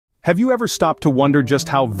Have you ever stopped to wonder just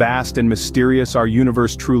how vast and mysterious our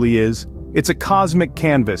universe truly is? It's a cosmic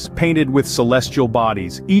canvas painted with celestial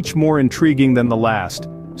bodies, each more intriguing than the last.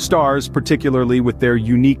 Stars, particularly with their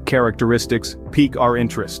unique characteristics, pique our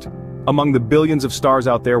interest. Among the billions of stars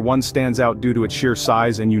out there, one stands out due to its sheer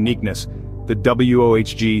size and uniqueness: the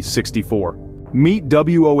WOH G64. Meet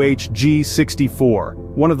WOH G64,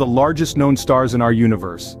 one of the largest known stars in our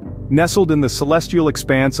universe. Nestled in the celestial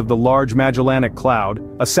expanse of the Large Magellanic Cloud,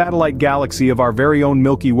 a satellite galaxy of our very own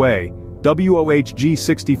Milky Way, WOH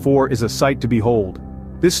G64 is a sight to behold.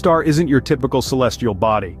 This star isn't your typical celestial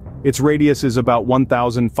body. Its radius is about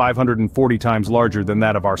 1,540 times larger than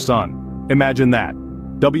that of our Sun. Imagine that.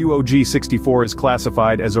 WOH G64 is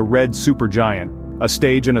classified as a red supergiant, a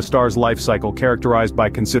stage in a star's life cycle characterized by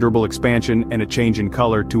considerable expansion and a change in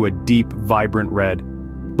color to a deep, vibrant red.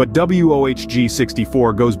 But WOH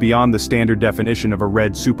G64 goes beyond the standard definition of a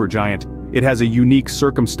red supergiant. It has a unique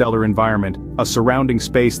circumstellar environment, a surrounding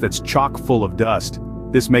space that's chock full of dust.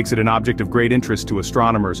 This makes it an object of great interest to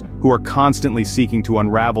astronomers, who are constantly seeking to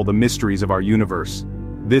unravel the mysteries of our universe.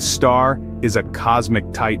 This star is a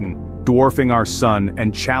cosmic titan, dwarfing our Sun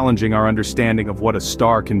and challenging our understanding of what a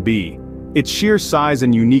star can be. Its sheer size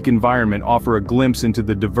and unique environment offer a glimpse into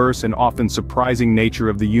the diverse and often surprising nature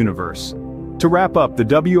of the universe. To wrap up, the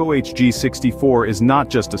WOH G64 is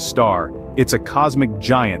not just a star, it's a cosmic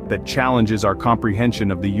giant that challenges our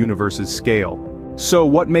comprehension of the universe's scale. So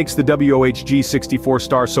what makes the WOH G64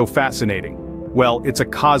 star so fascinating? Well, it's a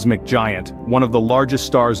cosmic giant, one of the largest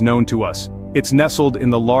stars known to us. It's nestled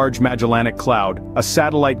in the Large Magellanic Cloud, a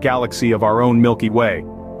satellite galaxy of our own Milky Way.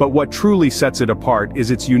 But what truly sets it apart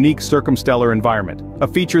is its unique circumstellar environment, a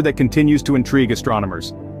feature that continues to intrigue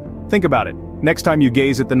astronomers. Think about it. Next time you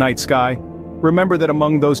gaze at the night sky, remember that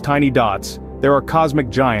among those tiny dots, there are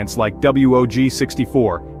cosmic giants like WOH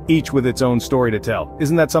G64, each with its own story to tell.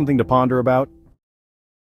 Isn't that something to ponder about?